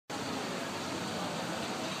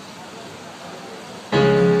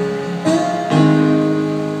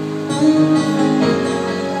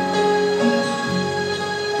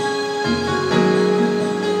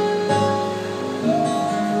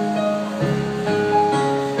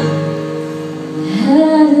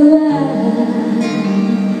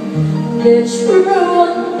get through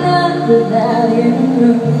one night without you.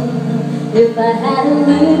 If I had to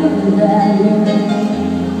live without you,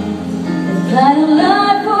 what kind of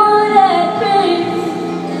life would that be?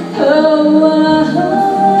 Oh,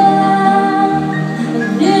 I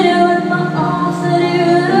need you in my arms, and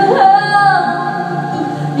you to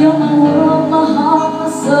hold. You're my world, my heart, my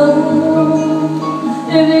soul.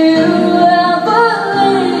 If you ever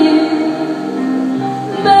leave,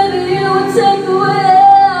 maybe you would take away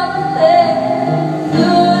everything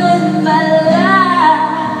good in my life.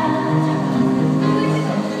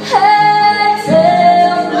 Hey,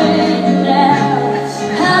 tell me now,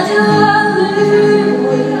 how do I live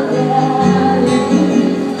without you?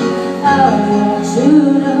 I want to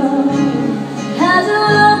know, how do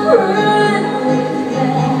I breathe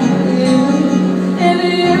without you? If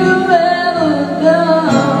you ever go,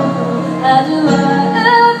 how do I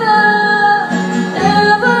ever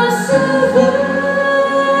survive?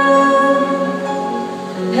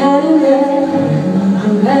 How do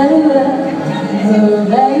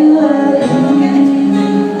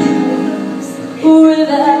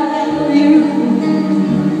without you?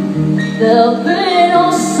 There'll be no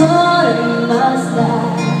sun in my sky.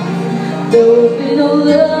 There will be no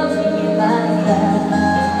love in my life.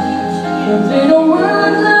 There'll be no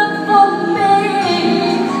word left for me.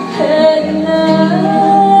 Hey, now,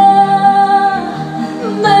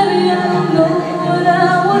 maybe I don't know what I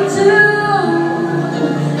would do.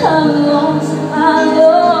 I'm lost, I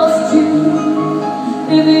lost you.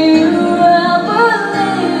 If you ever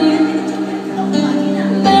leave,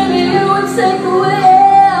 maybe you would take away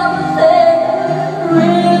everything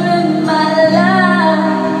real in my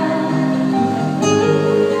life.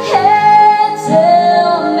 Hey,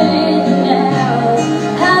 tell me now,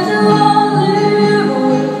 how do I live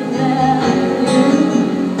without you?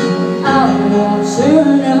 I want to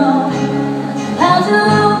know, how do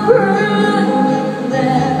I breathe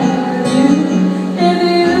without you? If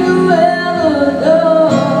you ever go,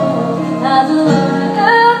 how do I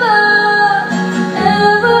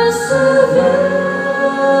ever survive?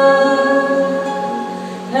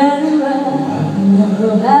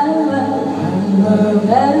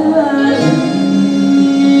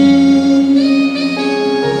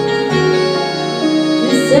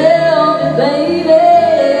 You tell me, baby,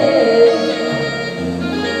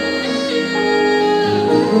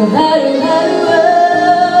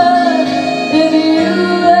 if you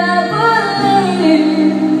ever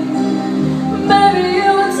leave, maybe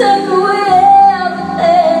you would take away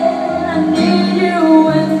everything. I need you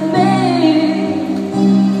with me,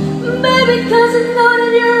 maybe 'cause I know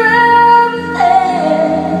that you're everything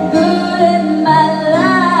good in my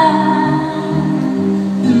life.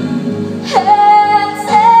 Hey,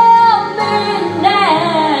 tell me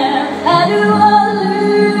now, how do I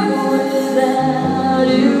live without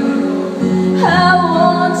you? I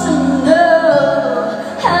want to know,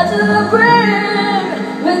 how do I breathe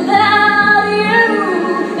without you?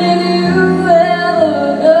 If you ever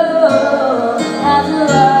go, how do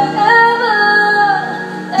I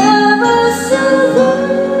ever survive?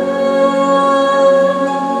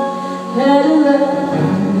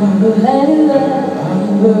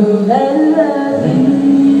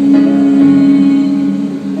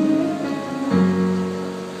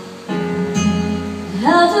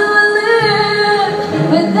 How do I live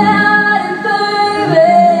without you,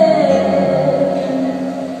 baby?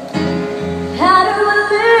 How do I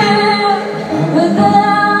live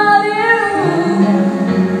without you?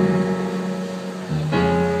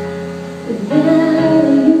 Without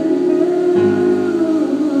you.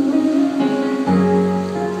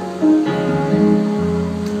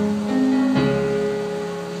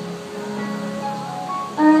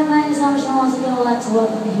 Alright, my name is Michael. Once again, I'd like to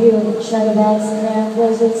welcome you here with the Cheddar Bags and there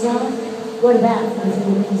close with time. What about for the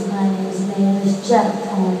Philippines? My name is Jeff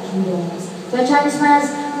on keyboards. For Chinese friends,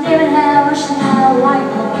 name and hair, Russian hair, white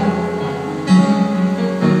hair.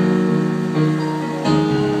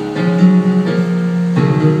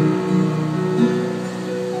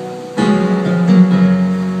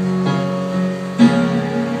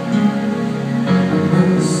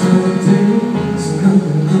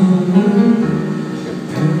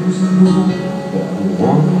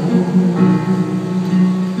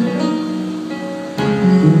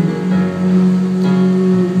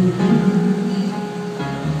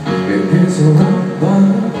 It's around, but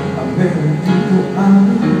I bet people are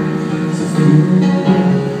so few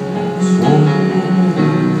strong.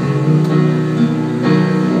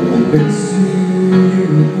 Let's see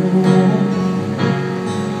you.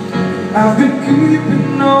 I've been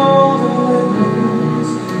keeping all the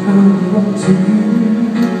letters up to you.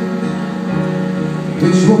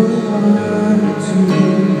 Which one to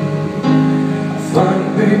you?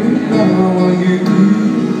 baby, how are you?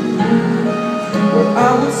 Well, I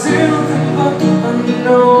would say nothing, but I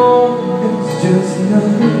know it's just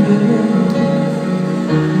nothing.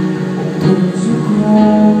 Words you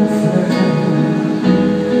grow fast,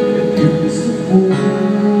 and you used to hold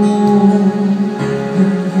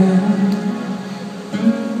them down.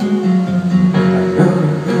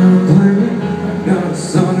 I got a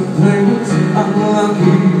son to play with. I'm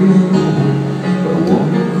lucky, but I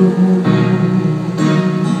wanna go.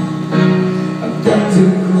 I've got to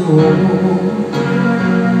go.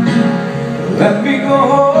 Let me go.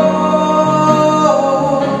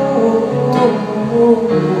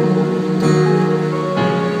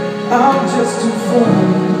 I'm just too far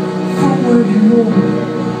from where you are.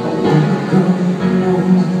 I wanna go.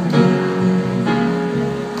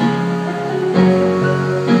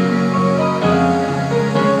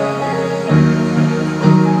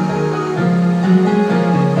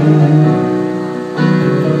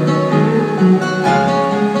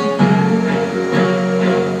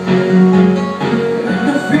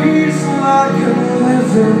 It feels like I'm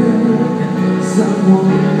living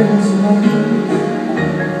someone else's life.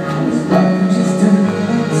 It's like I'm just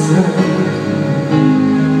outside,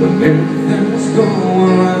 but everything's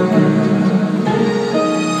going right.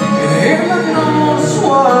 And I know that's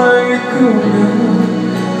why you couldn't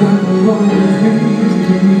come along with me.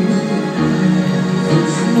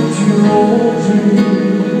 It's not your dream,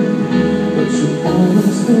 but you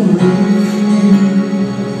always believe.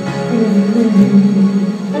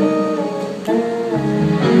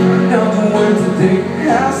 Now the way today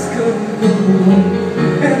has come and gone.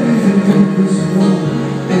 Everything was wrong,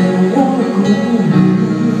 and I wanna go.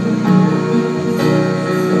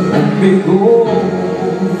 Let me go.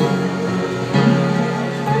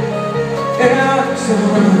 Every time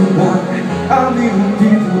I'm back, I leave with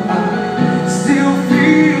people I still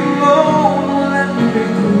feel alone. Let me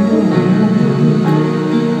go.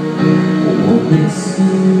 Won't be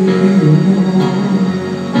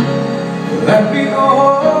let me go.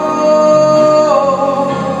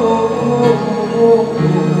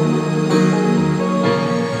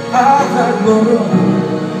 I've had more,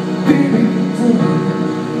 baby,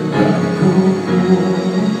 gotta go.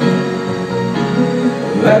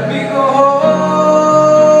 Let me go.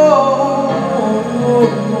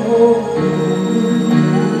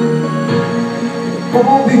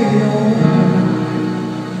 Won't be home.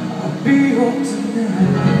 I'll be home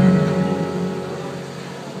tonight.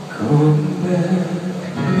 Come back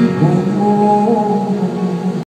home.